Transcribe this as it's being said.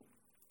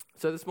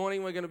So this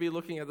morning we're going to be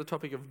looking at the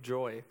topic of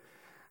joy.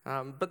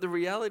 But the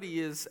reality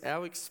is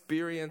our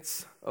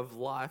experience of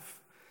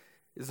life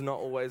is not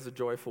always a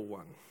joyful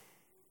one.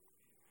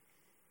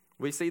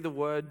 We see the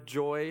word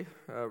joy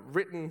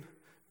written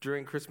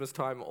during Christmas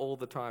time all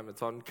the time.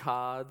 It's on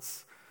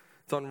cards,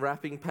 it's on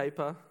wrapping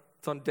paper,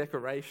 it's on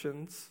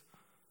decorations.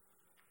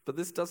 But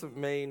this doesn't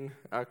mean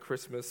our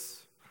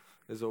Christmas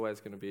is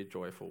always going to be a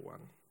joyful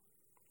one.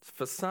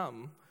 For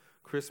some,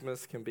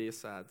 Christmas can be a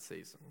sad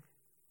season.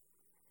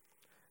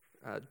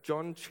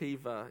 John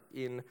Cheever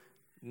in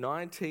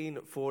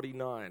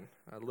 1949,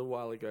 a little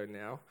while ago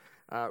now,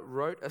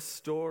 wrote a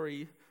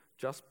story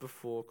just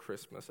before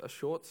Christmas, a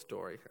short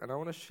story, and I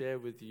want to share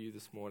with you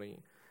this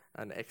morning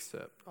an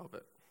excerpt of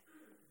it.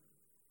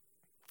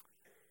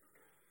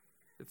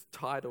 It's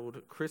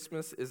titled,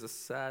 "Christmas is a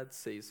Sad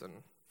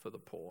Season for the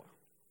Poor."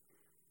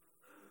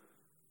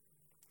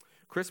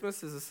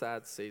 Christmas is a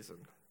sad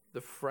season. The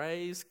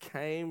phrase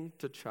came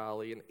to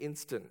Charlie an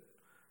instant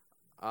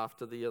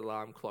after the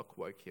alarm clock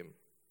woke him.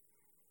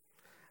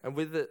 And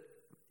with it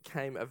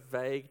came a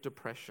vague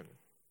depression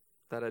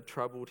that had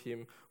troubled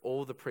him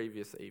all the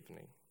previous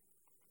evening.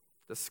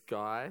 The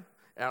sky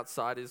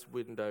outside his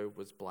window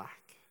was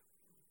black.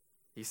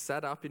 He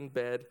sat up in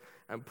bed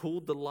and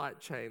pulled the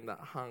light chain that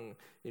hung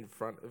in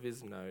front of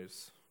his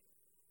nose.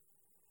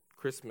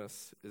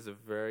 Christmas is a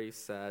very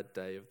sad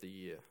day of the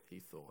year, he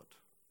thought.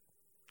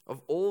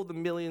 Of all the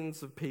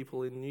millions of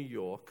people in New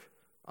York,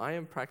 I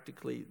am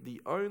practically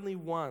the only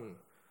one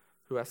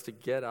who has to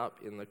get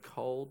up in the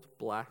cold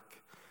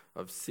black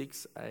of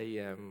 6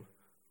 a.m.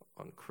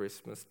 on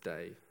Christmas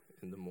Day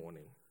in the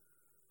morning.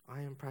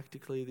 I am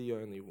practically the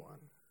only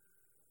one.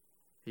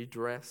 He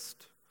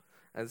dressed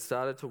and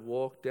started to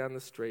walk down the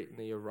street,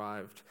 and he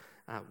arrived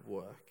at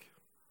work.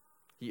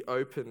 He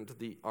opened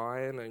the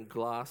iron and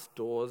glass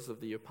doors of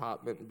the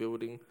apartment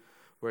building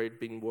where he'd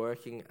been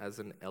working as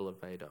an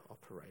elevator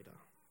operator.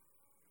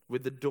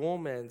 With the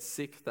doorman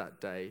sick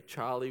that day,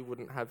 Charlie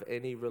wouldn't have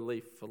any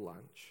relief for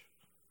lunch.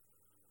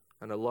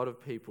 And a lot of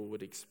people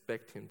would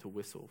expect him to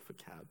whistle for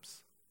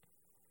cabs.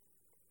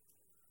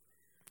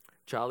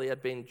 Charlie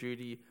had been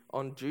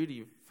on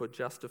duty for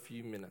just a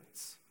few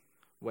minutes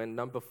when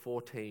number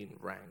 14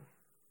 rang,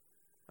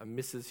 a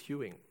Mrs.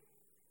 Hewing.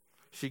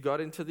 She got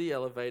into the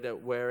elevator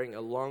wearing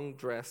a long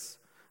dress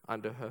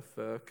under her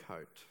fur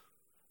coat.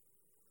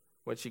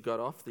 When she got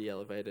off the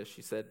elevator,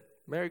 she said,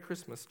 "Merry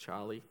Christmas,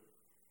 Charlie."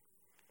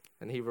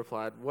 And he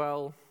replied,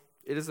 "Well,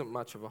 it isn't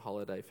much of a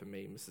holiday for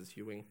me, Mrs.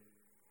 Hewing.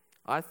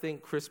 I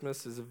think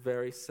Christmas is a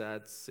very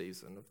sad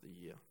season of the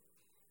year.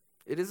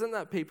 It isn't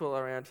that people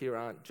around here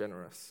aren't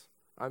generous.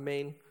 I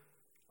mean,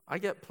 I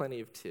get plenty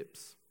of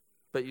tips.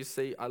 But you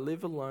see, I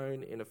live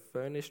alone in a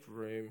furnished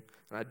room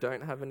and I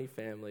don't have any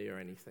family or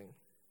anything.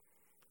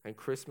 And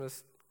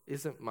Christmas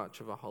isn't much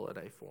of a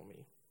holiday for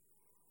me."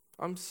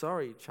 "I'm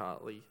sorry,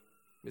 Charlie,"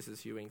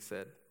 Mrs. Hewing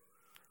said.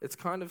 "It's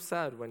kind of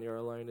sad when you're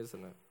alone,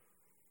 isn't it?"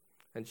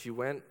 And she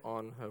went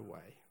on her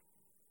way.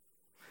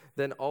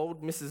 Then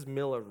old Mrs.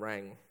 Miller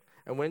rang,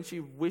 and when she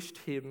wished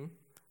him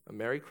a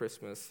Merry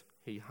Christmas,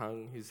 he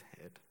hung his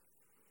head.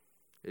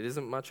 "It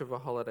isn't much of a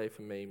holiday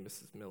for me,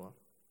 Mrs. Miller,"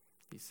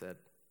 he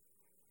said.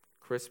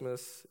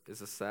 "Christmas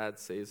is a sad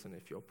season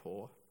if you're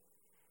poor.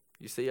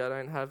 You see, I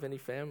don't have any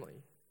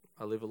family.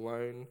 I live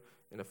alone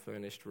in a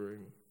furnished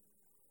room."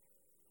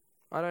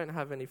 "I don't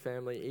have any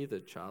family either,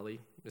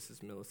 Charlie,"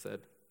 Mrs. Miller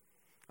said.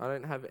 "I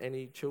don't have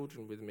any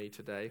children with me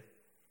today.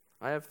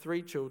 I have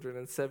 3 children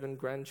and 7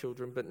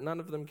 grandchildren, but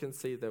none of them can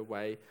see their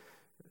way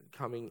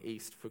coming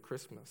east for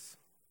Christmas.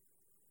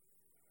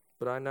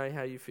 But I know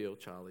how you feel,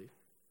 Charlie.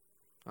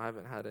 I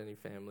haven't had any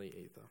family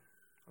either.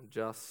 I'm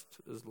just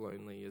as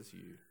lonely as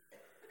you."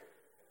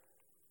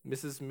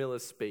 Mrs.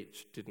 Miller's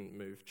speech didn't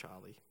move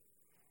Charlie.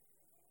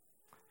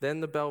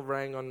 Then the bell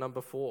rang on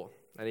number 4,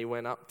 and he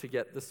went up to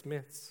get the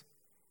Smiths.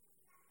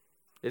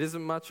 "It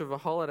isn't much of a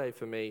holiday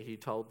for me," he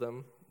told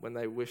them when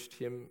they wished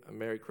him a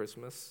Merry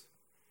Christmas.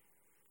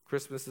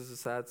 "Christmas is a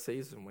sad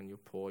season when you're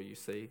poor, you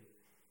see.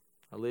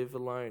 I live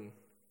alone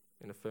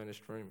in a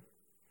furnished room."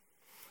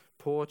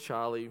 "Poor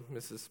Charlie,"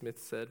 Mrs.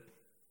 Smith said.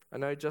 "I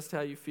know just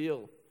how you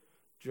feel.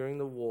 During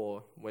the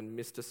war, when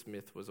Mr.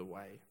 Smith was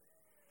away,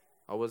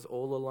 I was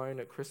all alone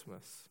at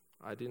Christmas.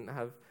 I didn't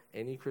have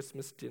any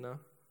Christmas dinner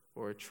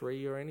or a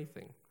tree or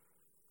anything.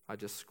 I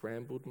just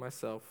scrambled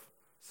myself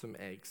some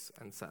eggs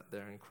and sat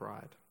there and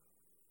cried.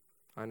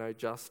 I know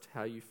just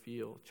how you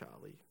feel,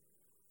 Charlie,"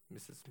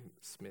 Mrs.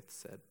 Smith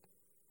said.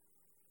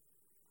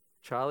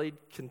 Charlie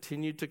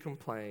continued to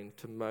complain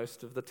to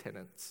most of the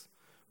tenants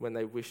when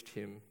they wished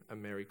him a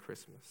Merry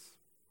Christmas.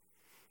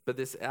 But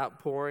this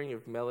outpouring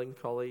of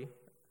melancholy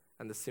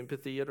and the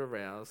sympathy it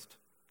aroused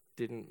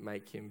didn't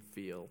make him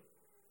feel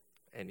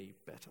any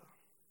better.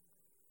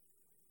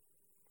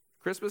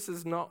 Christmas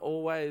is not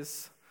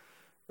always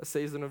a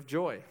season of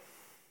joy.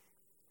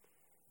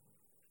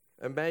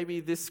 And maybe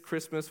this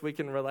Christmas we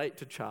can relate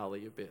to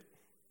Charlie a bit.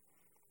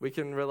 We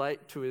can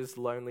relate to his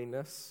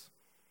loneliness.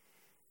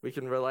 We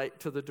can relate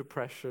to the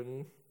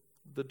depression,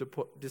 the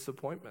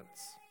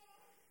disappointments.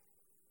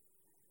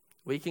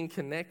 We can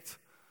connect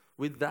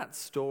with that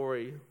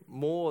story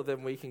more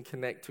than we can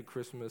connect to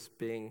Christmas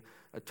being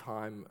a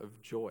time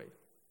of joy.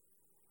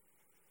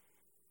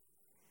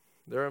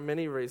 There are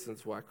many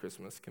reasons why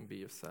Christmas can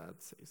be a sad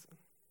season.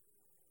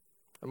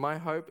 And my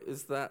hope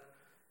is that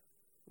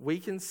we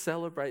can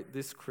celebrate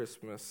this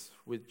Christmas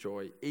with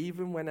joy,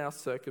 even when our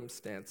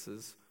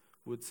circumstances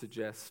would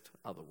suggest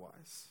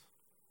otherwise.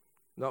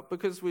 Not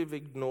because we've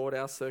ignored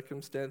our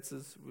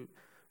circumstances,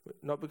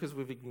 not because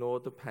we've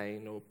ignored the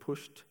pain or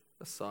pushed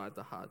aside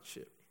the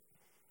hardship,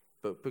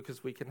 but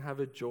because we can have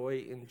a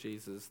joy in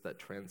Jesus that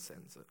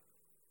transcends it.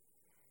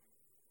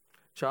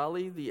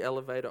 Charlie, the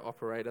elevator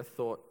operator,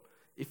 thought,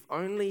 if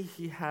only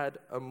he had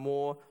a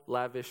more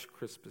lavish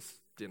Christmas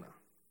dinner.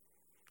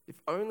 If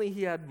only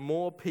he had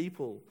more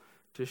people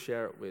to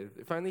share it with.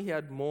 If only he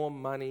had more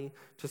money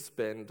to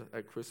spend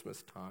at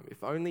Christmas time.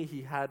 If only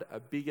he had a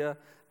bigger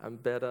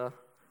and better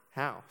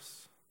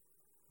house.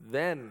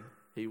 Then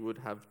he would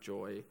have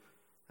joy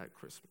at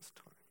Christmas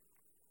time.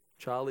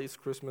 Charlie's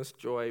Christmas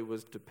joy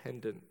was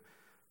dependent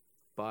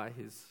by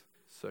his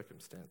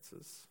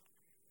circumstances.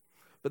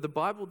 But the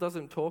Bible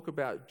doesn't talk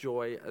about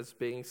joy as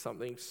being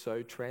something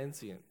so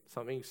transient,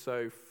 something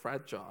so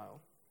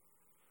fragile.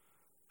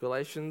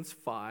 Galatians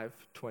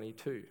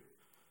 5:22. It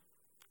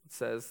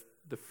says,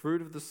 the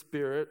fruit of the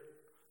Spirit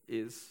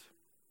is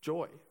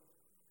joy.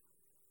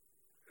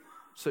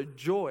 So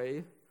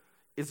joy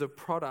is a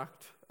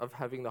product of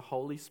having the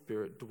Holy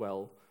Spirit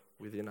dwell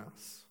within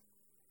us.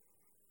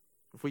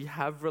 If we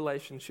have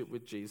relationship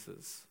with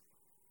Jesus,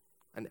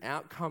 an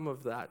outcome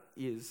of that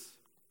is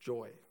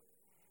joy.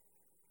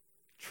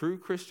 True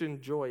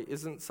Christian joy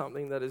isn't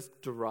something that is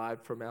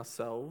derived from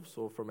ourselves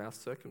or from our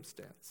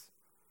circumstance.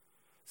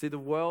 See, the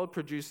world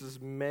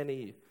produces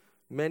many,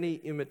 many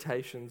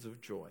imitations of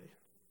joy.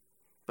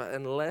 But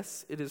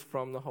unless it is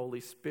from the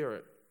Holy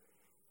Spirit,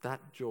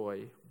 that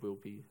joy will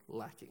be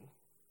lacking.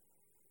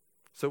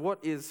 So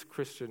what is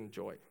Christian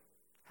joy?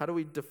 How do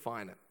we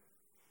define it?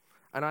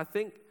 And I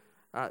think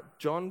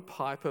John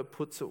Piper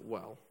puts it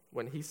well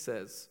when he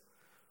says,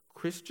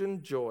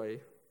 Christian joy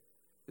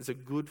is a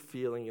good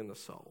feeling in the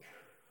soul,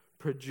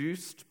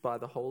 produced by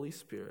the Holy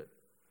Spirit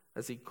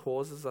as he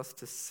causes us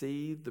to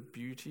see the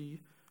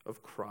beauty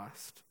of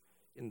Christ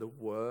in the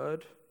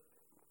Word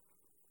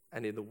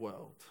and in the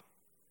world.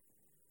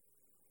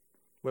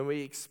 When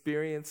we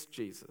experience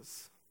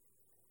Jesus,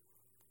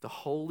 the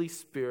Holy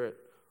Spirit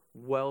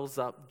wells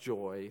up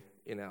joy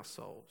in our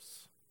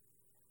souls.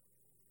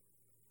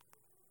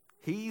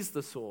 He's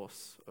the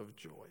source of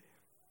joy.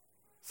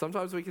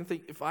 Sometimes we can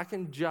think, if I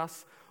can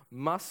just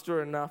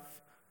muster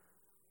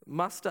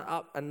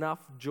up enough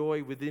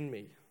joy within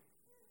me,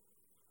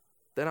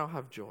 then I'll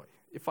have joy.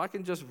 If I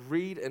can just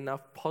read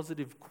enough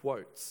positive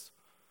quotes,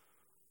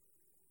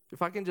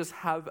 if I can just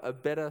have a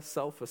better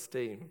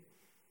self-esteem,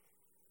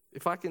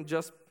 if I can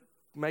just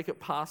make it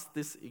past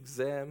this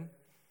exam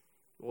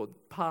or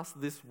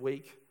past this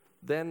week,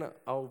 then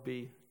I'll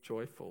be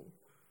joyful.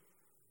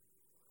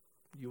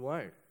 You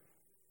won't.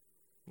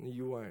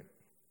 You won't.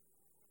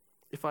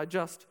 If I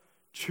just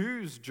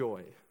choose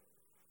joy,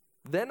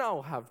 then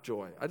I'll have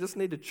joy. I just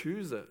need to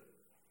choose it.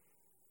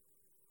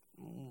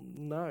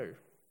 No,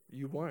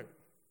 you won't.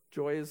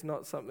 Joy is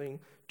not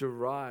something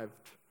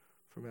derived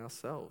from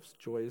ourselves.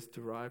 Joy is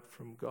derived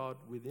from God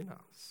within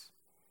us.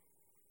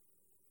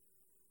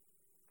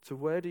 So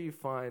where do you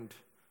find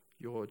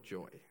your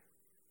joy?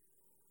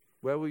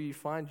 Where will you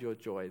find your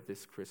joy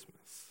this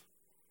Christmas?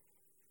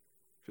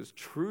 Because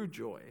true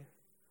joy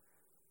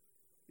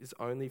is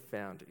only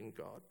found in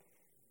God.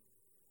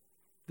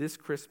 This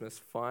Christmas,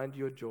 find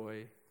your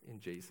joy in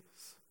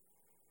Jesus.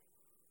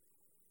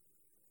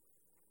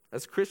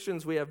 As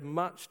Christians, we have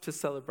much to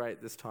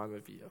celebrate this time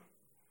of year.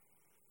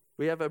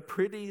 We have a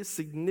pretty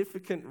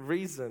significant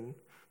reason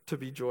to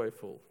be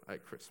joyful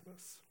at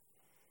Christmas.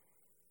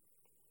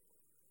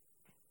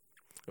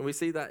 And we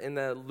see that in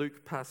the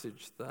Luke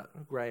passage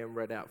that Graham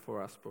read out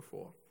for us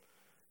before.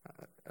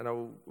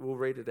 We'll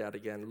read it out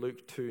again.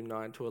 Luke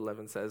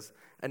 2:9-11 says,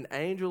 an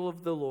angel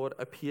of the Lord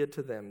appeared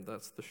to them,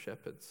 that's the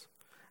shepherds,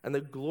 and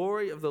the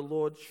glory of the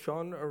Lord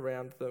shone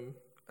around them,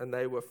 and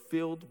they were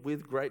filled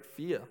with great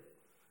fear.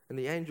 And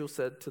the angel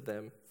said to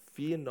them,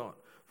 fear not,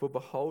 for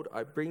behold,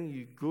 I bring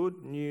you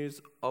good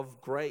news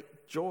of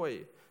great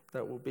joy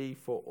that will be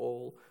for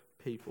all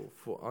people.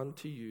 For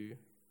unto you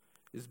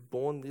is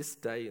born this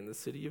day in the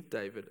city of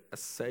David a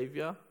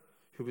Savior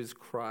who is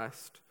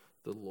Christ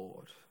the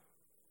Lord.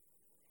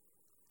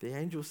 The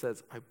angel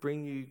says, I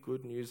bring you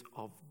good news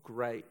of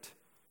great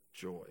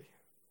joy.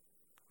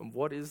 And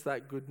what is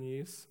that good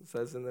news? It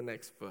says in the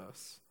next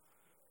verse,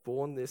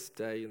 born this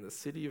day in the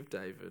city of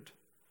David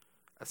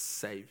a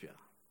Savior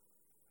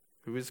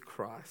who is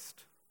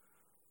Christ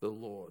the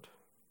Lord.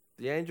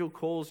 The angel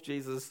calls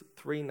Jesus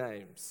 3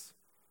 names: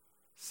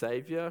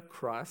 Savior,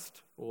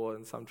 Christ, or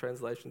in some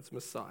translations,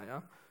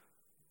 Messiah,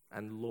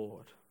 and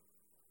Lord.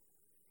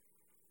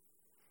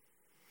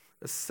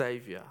 A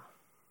Savior.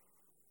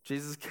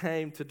 Jesus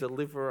came to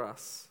deliver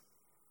us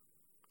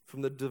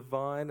from the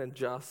divine and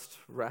just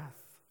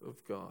wrath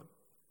of God.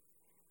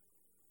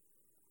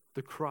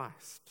 The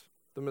Christ,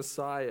 the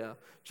Messiah.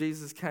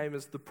 Jesus came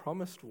as the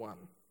promised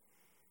one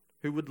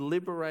who would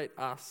liberate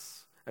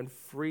us and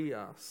free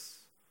us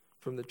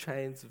from the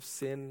chains of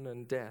sin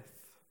and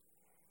death.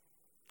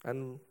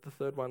 And the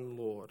third one,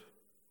 Lord,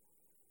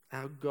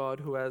 our God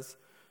who has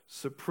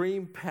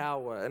supreme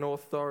power and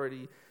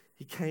authority.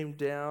 He came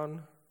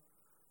down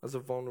as a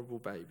vulnerable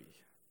baby.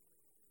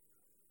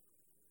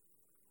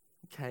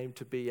 He came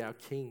to be our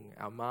King,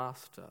 our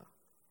Master,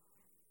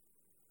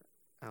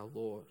 our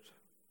Lord.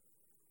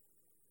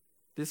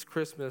 This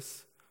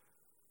Christmas,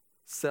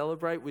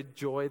 celebrate with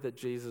joy that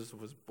Jesus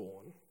was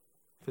born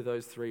for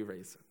those three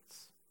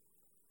reasons.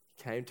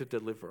 He came to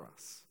deliver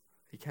us.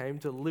 He came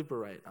to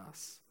liberate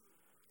us.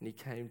 And he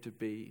came to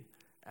be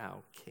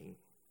our King.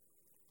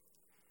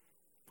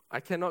 I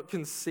cannot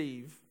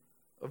conceive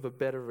of a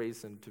better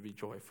reason to be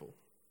joyful.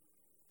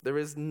 There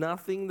is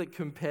nothing that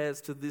compares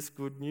to this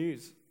good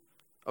news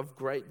of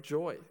great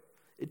joy.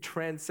 It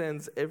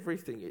transcends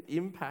everything. It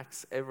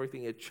impacts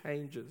everything. It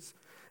changes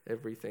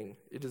everything.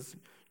 It is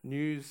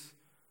news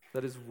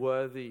that is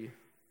worthy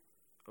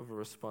of a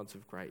response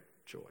of great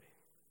joy.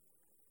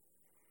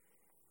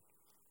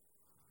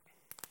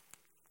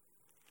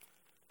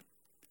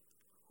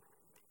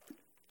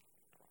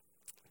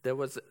 There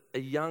was a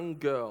young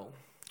girl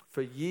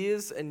for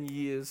years and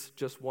years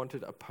just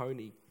wanted a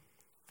pony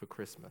for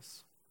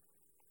Christmas.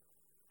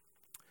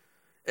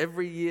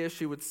 Every year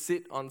she would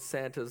sit on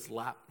Santa's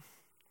lap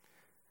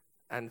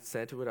and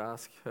Santa would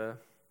ask her,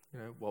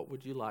 what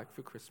would you like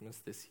for Christmas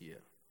this year?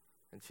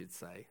 And she'd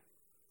say,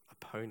 a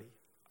pony.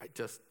 I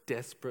just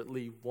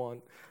desperately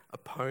want a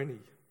pony.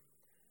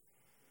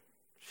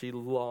 She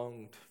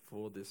longed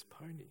for this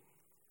pony.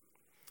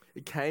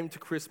 It came to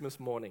Christmas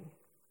morning.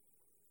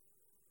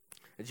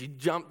 And she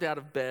jumped out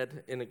of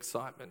bed in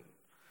excitement.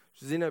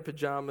 She was in her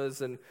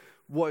pajamas and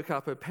woke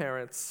up her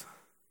parents,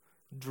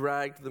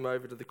 dragged them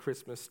over to the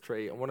Christmas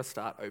tree and want to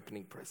start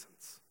opening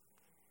presents.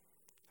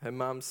 Her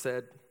mum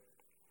said,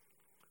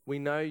 "We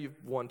know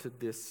you've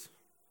wanted this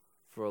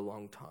for a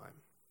long time,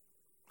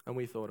 and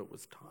we thought it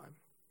was time,"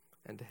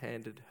 and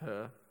handed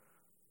her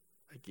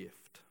a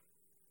gift.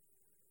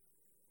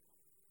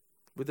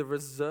 With a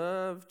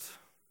reserved,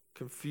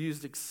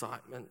 confused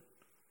excitement,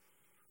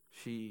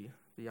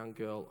 the young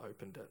girl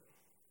opened it.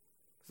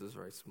 This is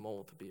very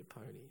small to be a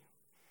pony.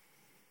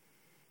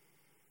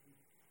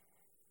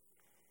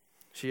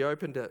 She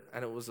opened it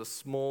and it was a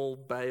small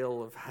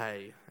bale of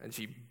hay, and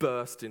she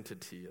burst into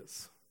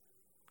tears.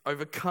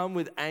 Overcome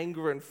with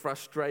anger and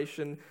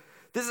frustration,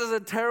 "This is a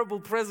terrible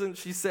present,"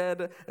 she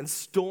said, and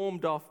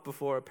stormed off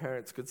before her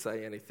parents could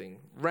say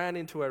anything, ran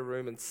into her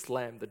room and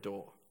slammed the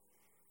door.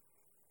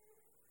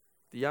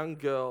 The young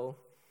girl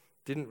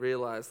didn't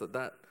realize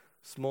that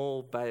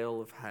small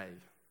bale of hay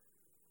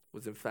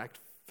was in fact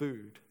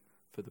food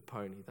for the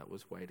pony that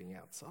was waiting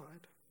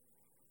outside.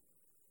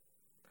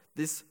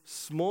 This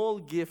small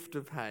gift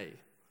of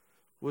hay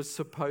was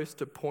supposed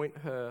to point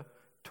her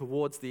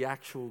towards the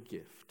actual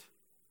gift,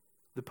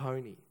 the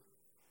pony.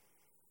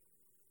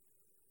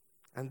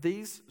 And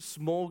these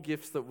small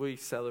gifts that we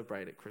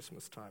celebrate at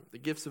Christmas time, the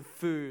gifts of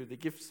food, the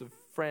gifts of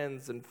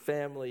friends and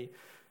family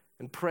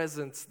and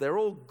presents, they're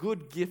all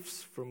good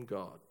gifts from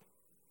God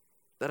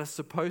that are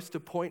supposed to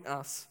point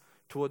us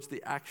towards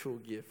the actual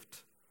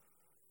gift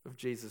of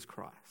Jesus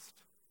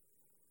Christ.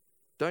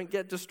 Don't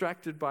get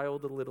distracted by all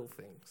the little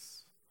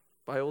things,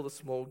 by all the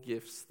small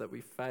gifts that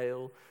we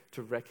fail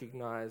to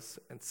recognize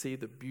and see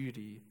the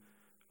beauty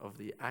of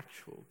the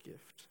actual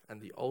gift and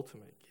the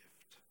ultimate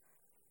gift.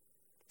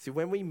 See,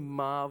 when we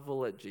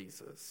marvel at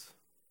Jesus,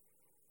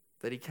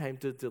 that he came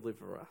to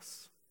deliver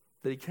us,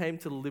 that he came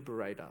to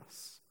liberate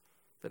us,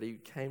 that he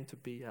came to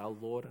be our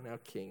Lord and our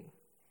King,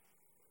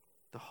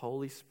 the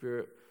Holy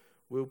Spirit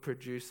will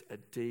produce a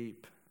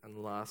deep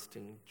and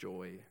lasting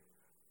joy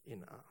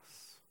in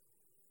us.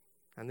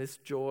 And this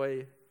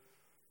joy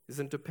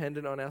isn't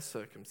dependent on our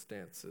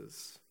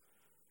circumstances,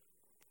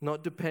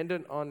 not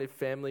dependent on if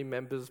family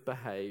members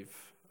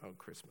behave on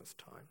Christmas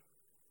time.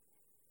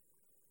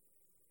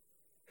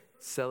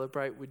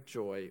 Celebrate with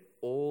joy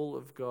all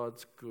of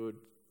God's good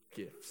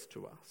gifts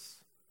to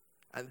us,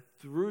 and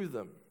through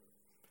them,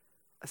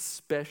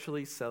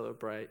 especially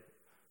celebrate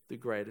the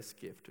greatest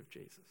gift of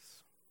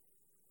Jesus.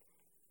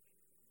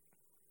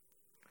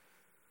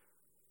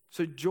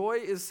 So joy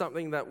is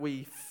something that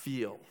we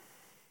feel.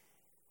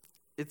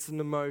 It's an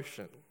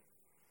emotion.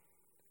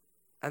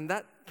 And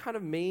that kind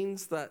of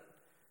means that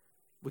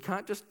we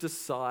can't just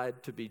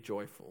decide to be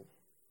joyful.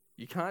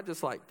 You can't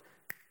just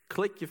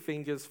click your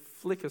fingers,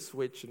 flick a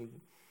switch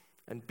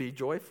and be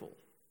joyful.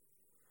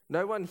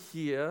 No one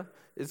here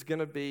is going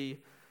to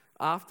be,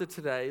 after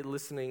today,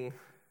 listening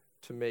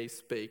to me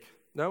speak.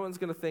 No one's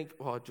going to think,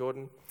 "Oh,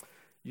 Jordan,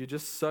 you're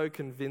just so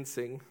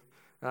convincing.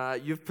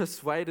 You've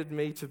persuaded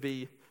me to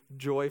be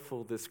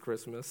joyful this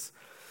Christmas.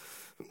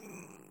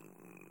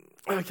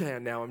 Okay,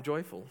 and now I'm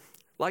joyful."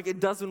 It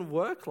doesn't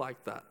work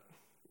like that.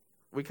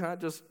 We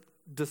can't just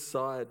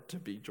decide to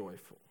be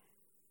joyful.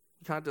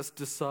 You can't just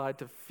decide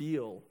to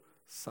feel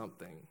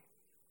something.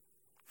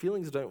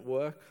 Feelings don't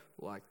work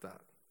like that.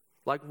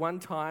 Like one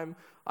time,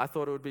 I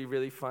thought it would be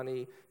really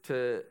funny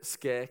to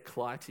scare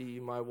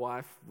Clytie, my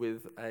wife,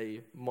 with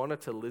a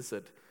monitor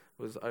lizard.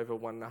 It was over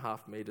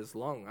 1.5 meters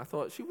long. I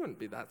thought she wouldn't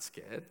be that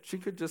scared. She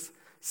could just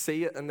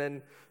see it and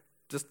then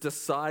just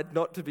decide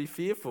not to be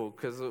fearful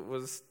because it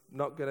was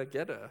not going to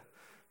get her.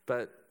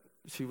 But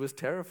she was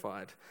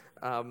terrified.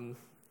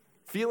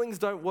 Feelings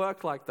don't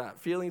work like that.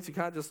 Feelings, you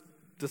can't just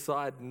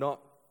decide not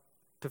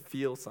to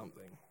feel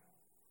something.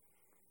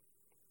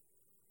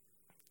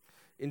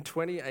 In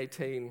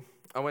 2018,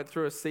 I went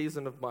through a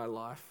season of my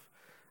life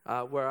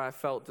where I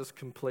felt just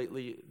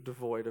completely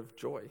devoid of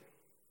joy.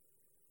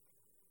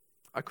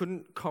 I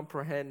couldn't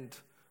comprehend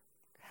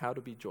how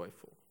to be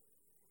joyful.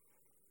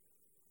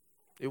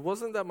 It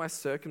wasn't that my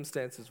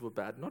circumstances were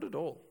bad, not at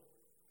all.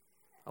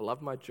 I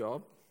loved my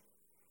job.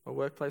 My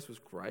workplace was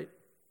great.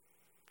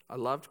 I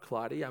loved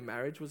Clytie. Our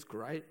marriage was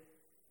great.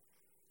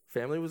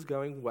 Family was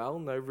going well,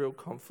 no real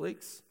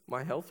conflicts.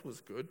 My health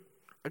was good.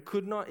 I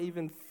could not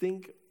even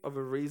think of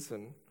a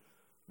reason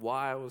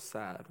why I was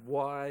sad,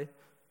 why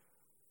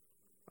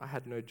I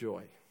had no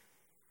joy.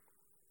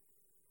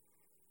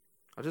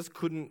 I just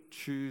couldn't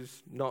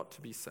choose not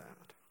to be sad.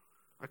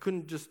 I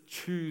couldn't just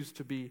choose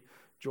to be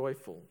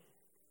joyful.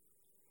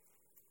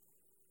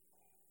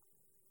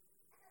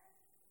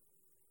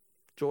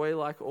 Joy,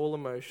 like all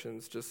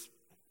emotions, just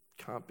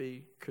can't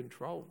be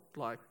controlled.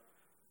 Like,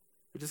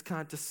 we just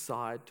can't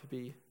decide to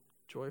be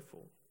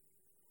joyful.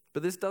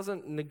 But this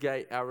doesn't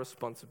negate our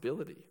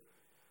responsibility.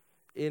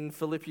 In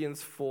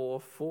Philippians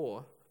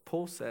 4:4,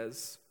 Paul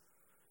says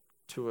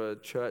to a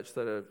church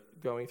that are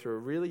going through a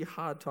really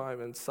hard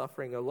time and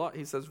suffering a lot,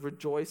 he says,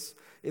 rejoice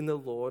in the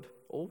Lord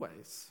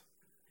always.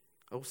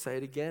 I'll say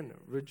it again,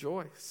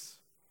 rejoice.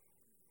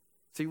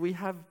 See, we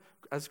have,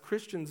 as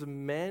Christians, a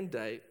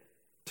mandate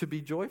to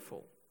be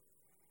joyful.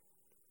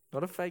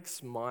 Not a fake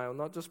smile,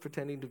 not just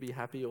pretending to be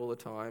happy all the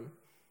time.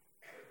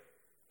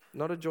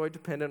 Not a joy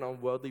dependent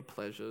on worldly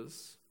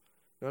pleasures.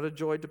 Not a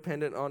joy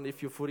dependent on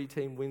if your footy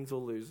team wins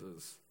or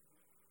loses.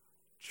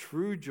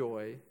 True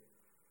joy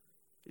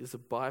is a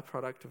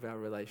byproduct of our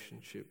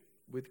relationship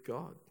with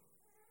God.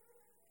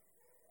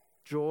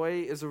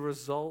 Joy is a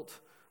result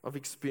of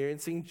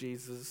experiencing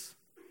Jesus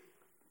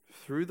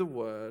through the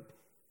Word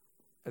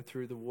and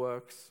through the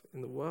works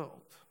in the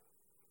world.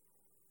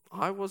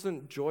 I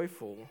wasn't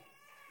joyful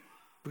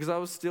because I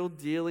was still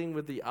dealing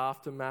with the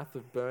aftermath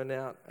of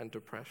burnout and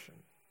depression.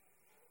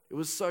 It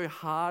was so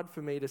hard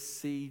for me to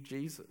see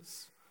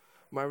Jesus.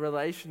 My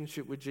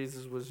relationship with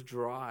Jesus was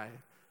dry,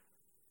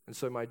 and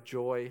so my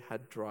joy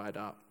had dried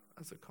up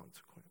as a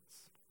consequence.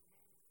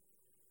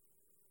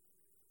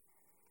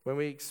 When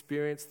we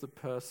experience the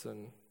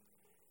person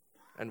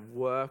and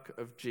work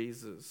of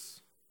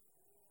Jesus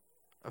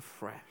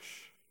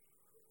afresh,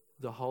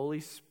 the Holy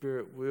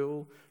Spirit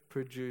will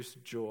produce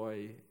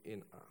joy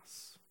in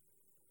us,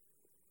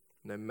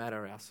 no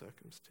matter our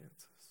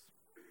circumstances.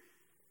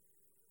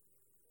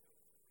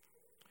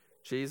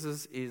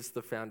 Jesus is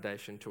the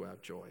foundation to our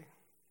joy.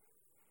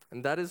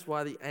 And that is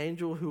why the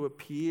angel who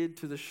appeared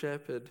to the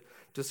shepherd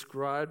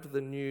described the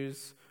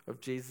news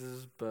of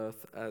Jesus'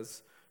 birth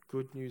as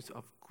good news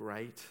of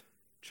great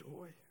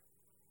joy.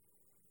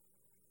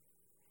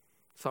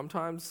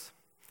 Sometimes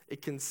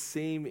it can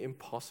seem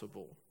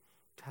impossible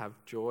to have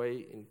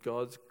joy in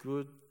God's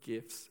good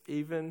gifts,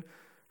 even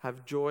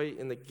have joy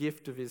in the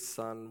gift of his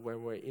Son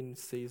when we're in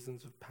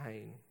seasons of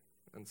pain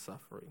and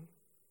suffering.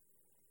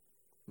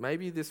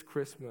 Maybe this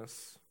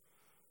Christmas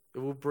it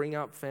will bring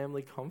up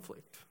family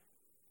conflict.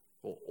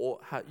 Or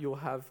you'll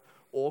have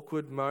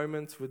awkward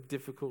moments with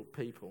difficult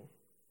people.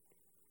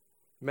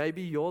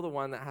 Maybe you're the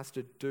one that has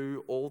to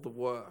do all the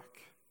work.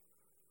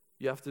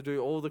 You have to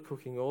do all the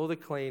cooking, all the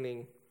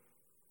cleaning,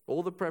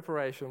 all the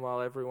preparation while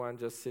everyone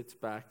just sits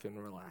back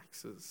and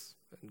relaxes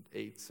and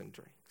eats and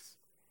drinks.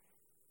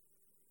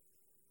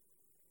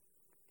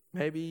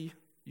 Maybe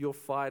you're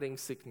fighting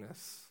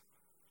sickness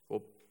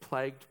or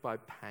plagued by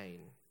pain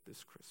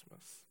this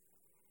Christmas.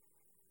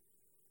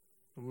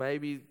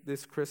 Maybe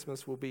this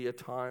Christmas will be a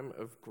time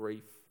of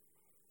grief.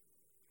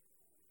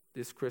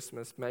 This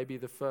Christmas may be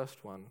the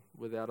first one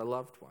without a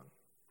loved one.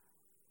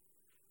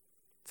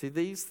 See,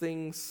 these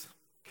things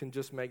can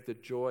just make the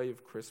joy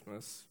of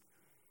Christmas,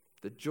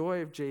 the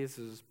joy of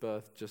Jesus'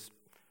 birth, just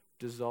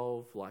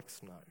dissolve like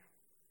snow.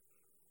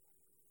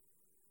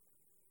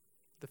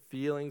 The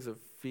feelings of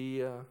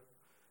fear,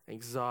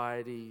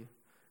 anxiety,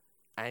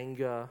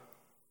 anger,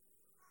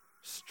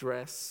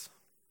 stress,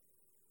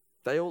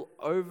 they all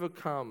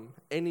overcome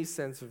any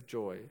sense of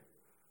joy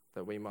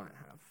that we might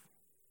have.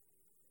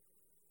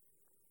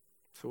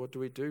 So what do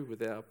we do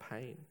with our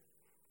pain?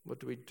 What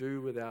do we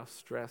do with our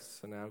stress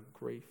and our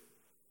grief,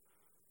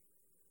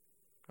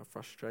 our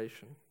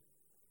frustration?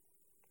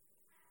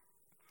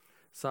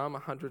 Psalm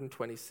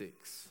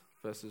 126,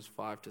 verses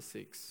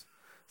 5-6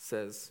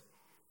 says,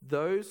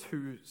 "Those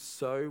who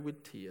sow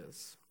with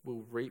tears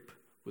will reap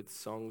with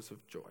songs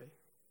of joy.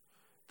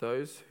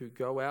 Those who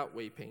go out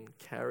weeping,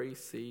 carry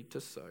seed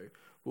to sow,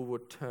 will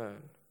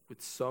return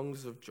with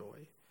songs of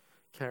joy,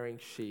 carrying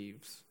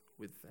sheaves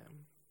with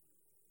them."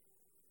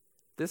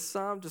 This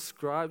psalm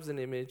describes an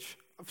image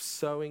of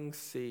sowing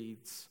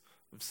seeds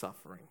of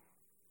suffering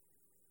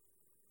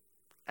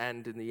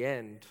and, in the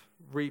end,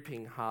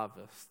 reaping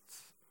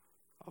harvests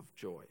of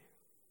joy.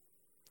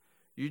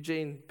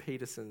 Eugene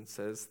Peterson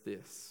says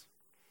this: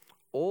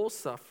 all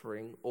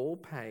suffering, all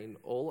pain,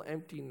 all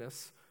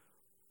emptiness,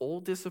 all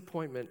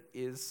disappointment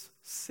is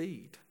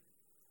seed.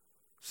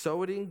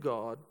 Sow it in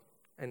God,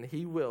 and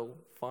He will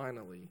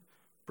finally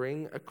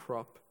bring a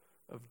crop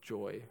of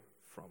joy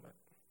from it.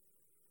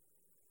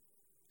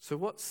 So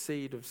what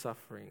seed of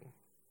suffering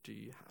do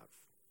you have?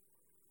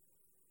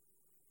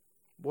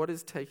 What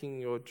is taking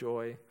your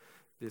joy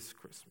this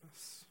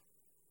Christmas?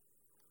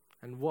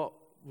 And what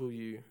will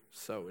you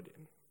sow it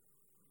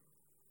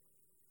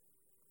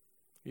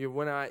in?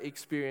 When I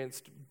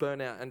experienced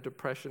burnout and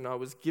depression, I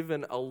was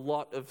given a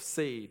lot of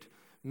seed,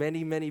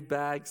 many, many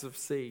bags of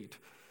seed.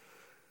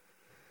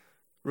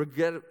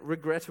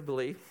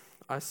 Regrettably,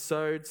 I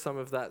sowed some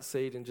of that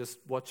seed in just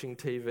watching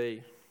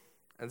TV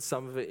and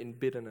some of it in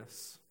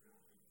bitterness.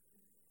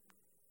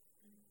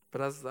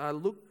 But as I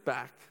look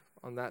back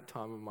on that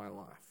time of my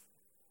life,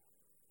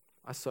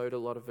 I sowed a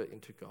lot of it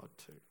into God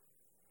too.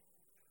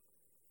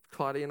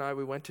 Claudia and I,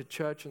 we went to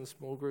church and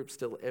small groups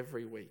still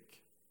every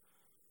week.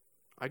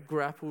 I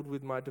grappled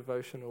with my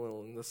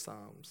devotional in the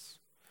Psalms.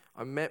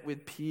 I met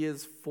with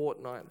peers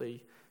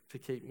fortnightly to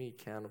keep me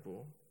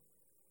accountable.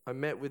 I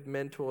met with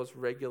mentors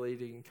regularly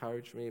to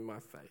encourage me in my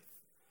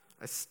faith.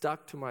 I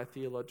stuck to my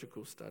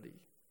theological study.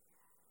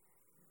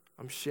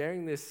 I'm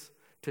sharing this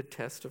to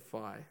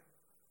testify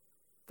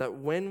that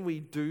when we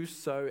do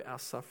sow our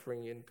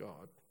suffering in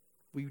God,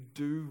 we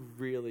do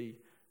really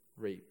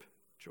reap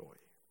joy.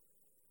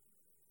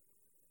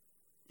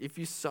 If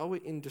you sow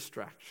it in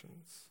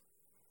distractions,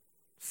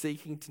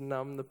 seeking to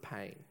numb the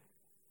pain,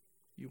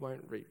 you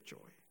won't reap joy.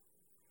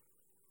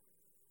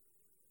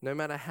 No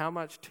matter how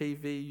much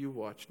TV you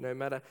watch, no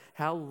matter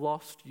how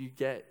lost you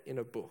get in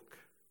a book,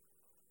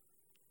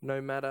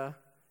 no matter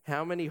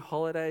how many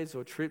holidays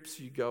or trips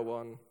you go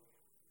on,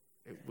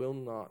 it will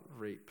not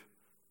reap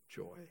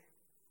joy.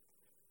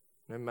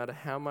 No matter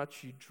how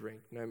much you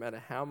drink, no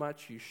matter how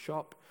much you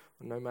shop,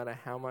 or no matter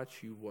how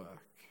much you work,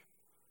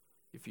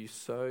 if you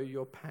sow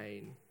your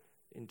pain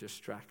in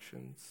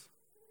distractions,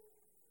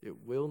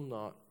 it will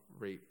not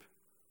reap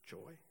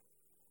joy.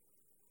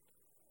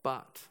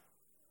 But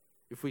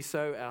if we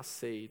sow our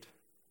seed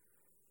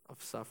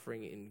of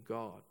suffering in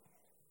God,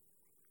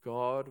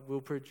 God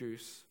will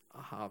produce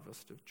a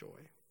harvest of joy.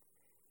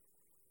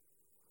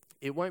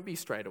 It won't be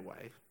straight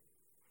away.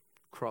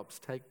 Crops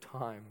take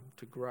time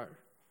to grow.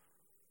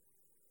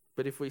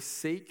 But if we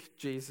seek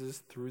Jesus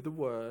through the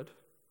Word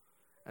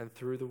and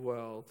through the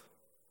world,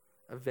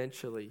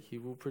 eventually He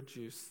will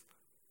produce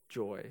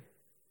joy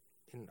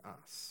in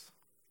us.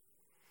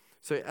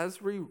 So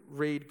as we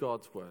read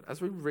God's Word,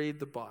 as we read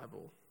the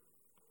Bible,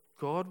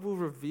 God will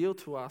reveal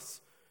to us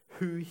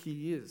who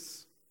He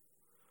is.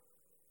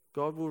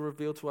 God will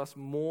reveal to us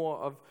more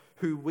of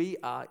who we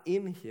are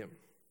in Him.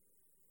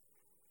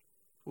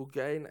 We'll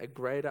gain a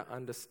greater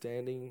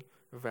understanding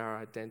of our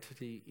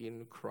identity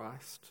in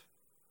Christ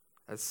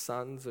as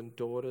sons and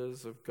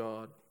daughters of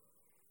God,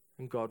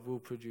 and God will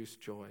produce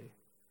joy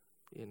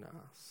in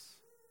us.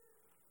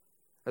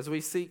 As we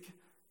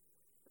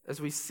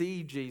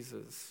see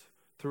Jesus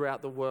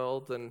throughout the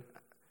world and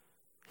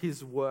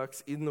His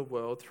works in the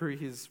world, through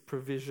His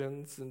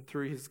provisions and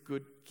through His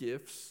good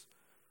gifts,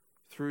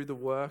 through the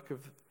work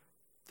of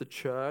the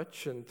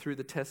church and through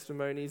the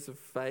testimonies of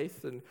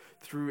faith and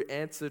through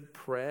answered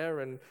prayer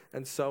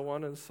and so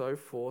on and so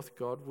forth,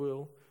 God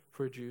will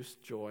produce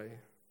joy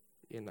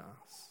in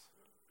us.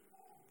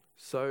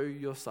 Sow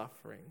your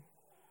suffering,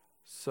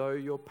 sow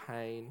your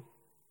pain,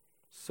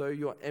 sow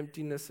your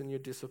emptiness and your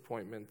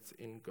disappointments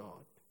in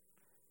God.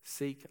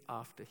 Seek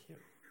after Him,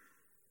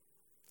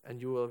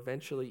 and you will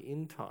eventually,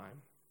 in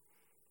time,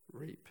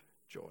 reap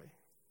joy.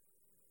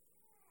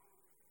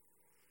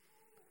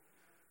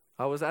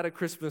 I was at a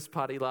Christmas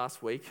party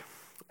last week,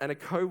 and a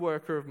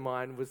co-worker of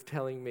mine was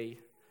telling me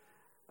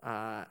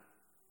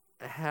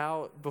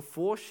how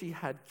before she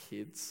had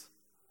kids,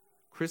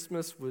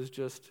 Christmas was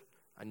just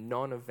a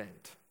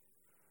non-event.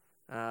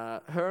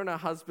 Her and her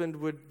husband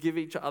would give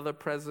each other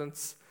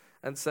presents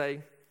and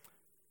say,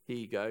 "Here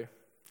you go."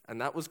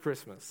 And that was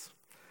Christmas.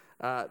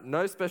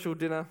 No special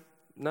dinner,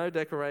 no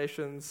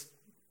decorations,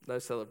 no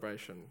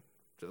celebration.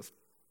 Just,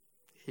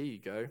 here you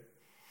go.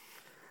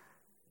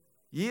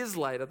 Years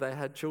later, they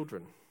had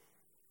children,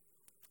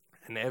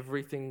 and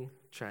everything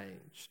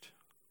changed.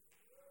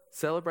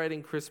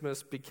 Celebrating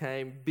Christmas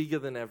became bigger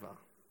than ever.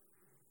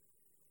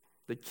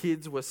 The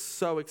kids were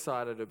so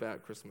excited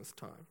about Christmas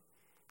time,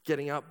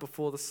 getting up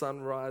before the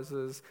sun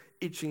rises,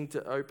 itching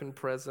to open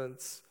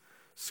presents,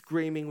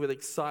 screaming with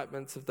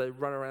excitement as they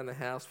run around the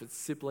house with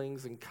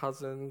siblings and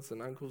cousins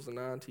and uncles and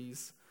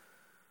aunties.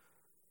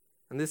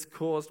 And this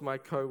caused my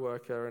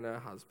co-worker and her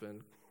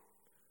husband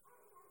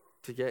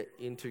to get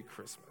into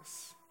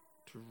Christmas,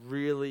 to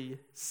really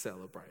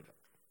celebrate it.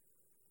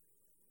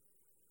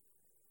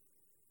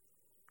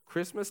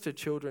 Christmas to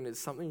children is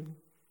something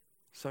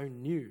so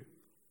new,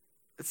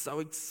 It's so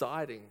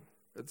exciting.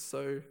 It's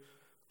so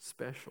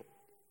special.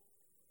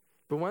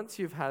 But once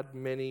you've had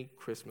many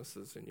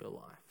Christmases in your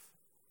life,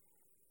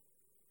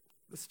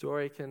 the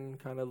story can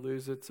kind of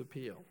lose its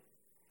appeal.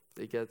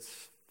 It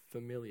gets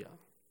familiar.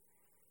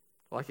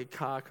 Like a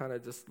car kind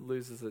of just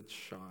loses its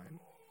shine.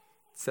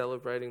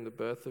 Celebrating the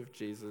birth of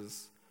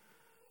Jesus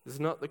is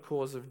not the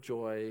cause of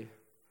joy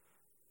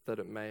that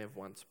it may have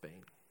once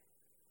been.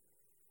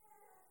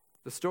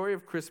 The story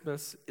of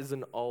Christmas is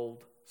an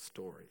old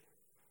story.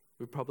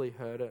 We've probably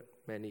heard it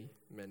many,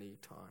 many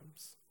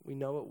times. We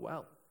know it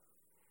well.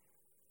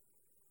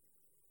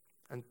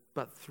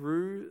 But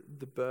through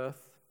the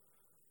birth,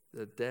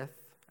 the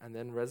death, and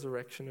then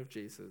resurrection of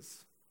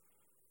Jesus,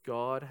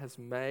 God has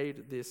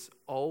made this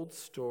old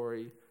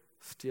story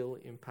still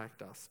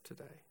impact us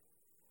today.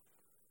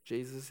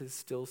 Jesus is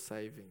still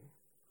saving.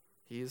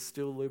 He is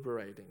still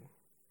liberating.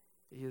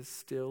 He is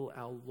still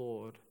our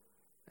Lord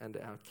and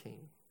our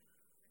King.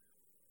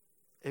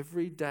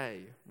 Every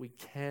day we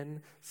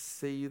can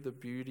see the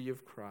beauty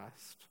of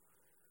Christ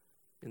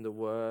in the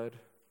Word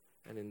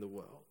and in the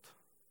world.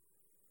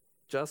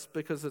 Just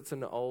because it's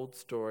an old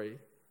story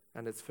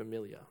and it's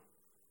familiar,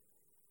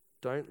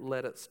 don't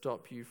let it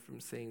stop you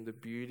from seeing the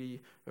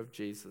beauty of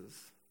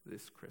Jesus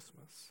this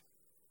Christmas.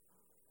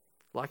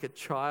 Like a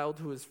child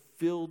who is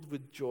filled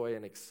with joy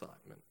and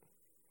excitement,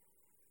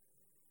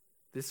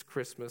 this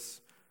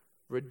Christmas,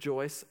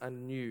 rejoice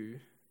anew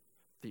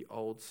the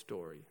old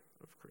story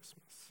of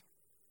Christmas.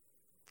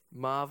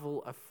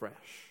 Marvel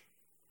afresh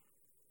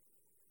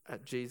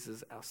at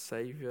Jesus, our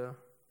Savior,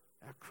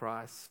 our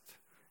Christ,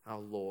 our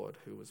Lord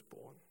who was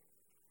born.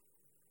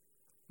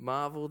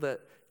 Marvel that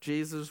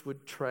Jesus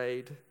would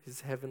trade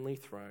his heavenly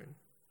throne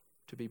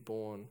to be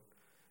born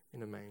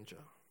in a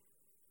manger.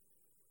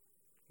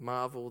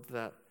 Marvel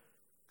that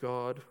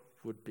God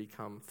would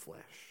become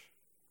flesh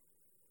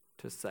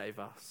to save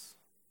us,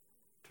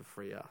 to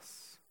free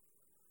us,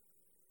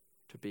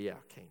 to be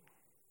our King.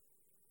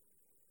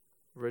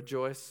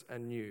 Rejoice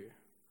anew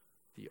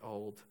the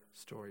old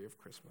story of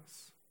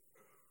Christmas.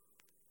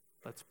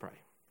 Let's pray.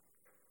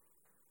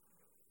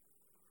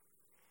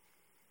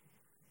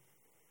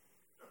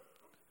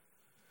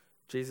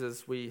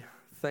 Jesus, we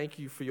thank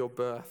you for your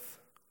birth.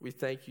 We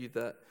thank you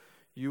that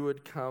you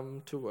would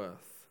come to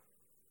earth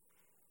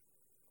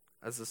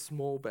as a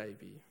small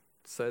baby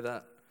so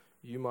that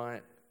you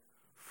might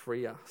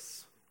free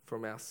us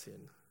from our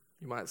sin.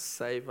 You might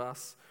save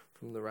us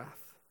from the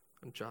wrath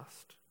and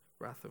just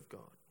wrath of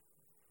God.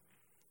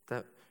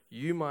 That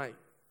you might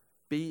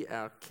be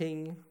our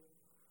King,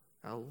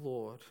 our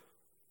Lord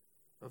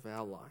of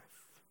our life.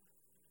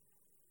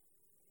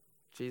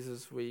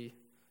 Jesus, we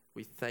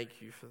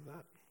thank you for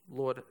that.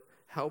 Lord,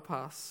 help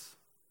us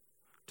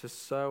to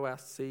sow our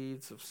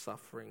seeds of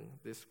suffering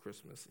this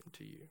Christmas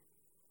into you.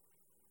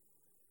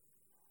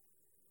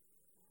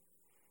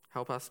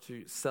 Help us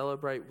to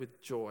celebrate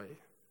with joy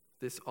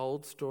this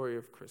old story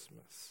of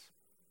Christmas.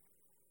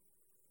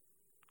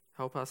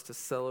 Help us to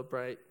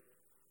celebrate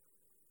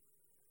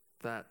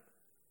that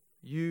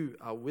you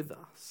are with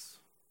us.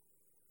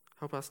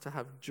 Help us to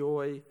have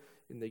joy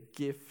in the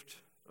gift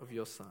of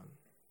your Son,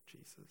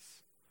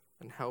 Jesus.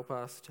 And help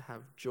us to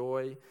have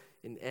joy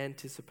in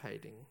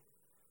anticipating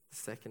the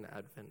second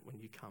advent when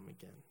you come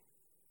again.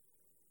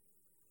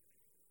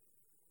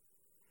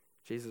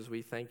 Jesus,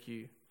 we thank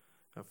you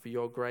for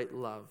your great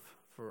love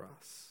for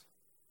us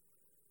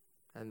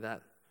and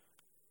that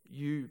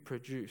you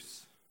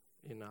produce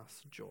in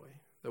us joy,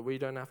 that we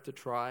don't have to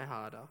try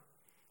harder,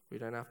 we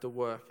don't have to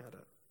work at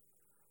it,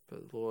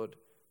 but Lord,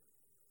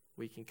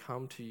 we can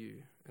come to you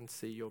and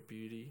see your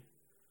beauty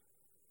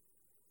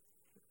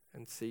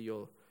and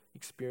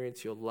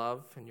experience your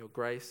love and your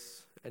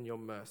grace and your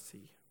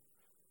mercy.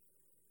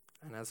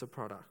 And as a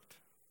product,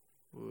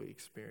 we'll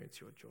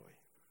experience your joy.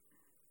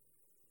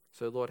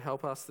 So Lord,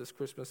 help us this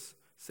Christmas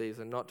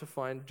season not to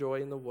find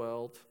joy in the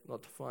world,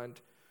 not to find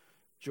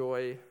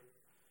joy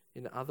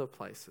in other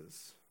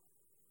places,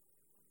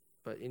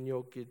 but in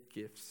your good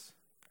gifts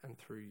and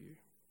through you.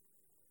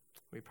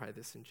 We pray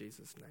this in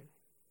Jesus' name.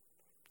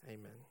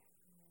 Amen.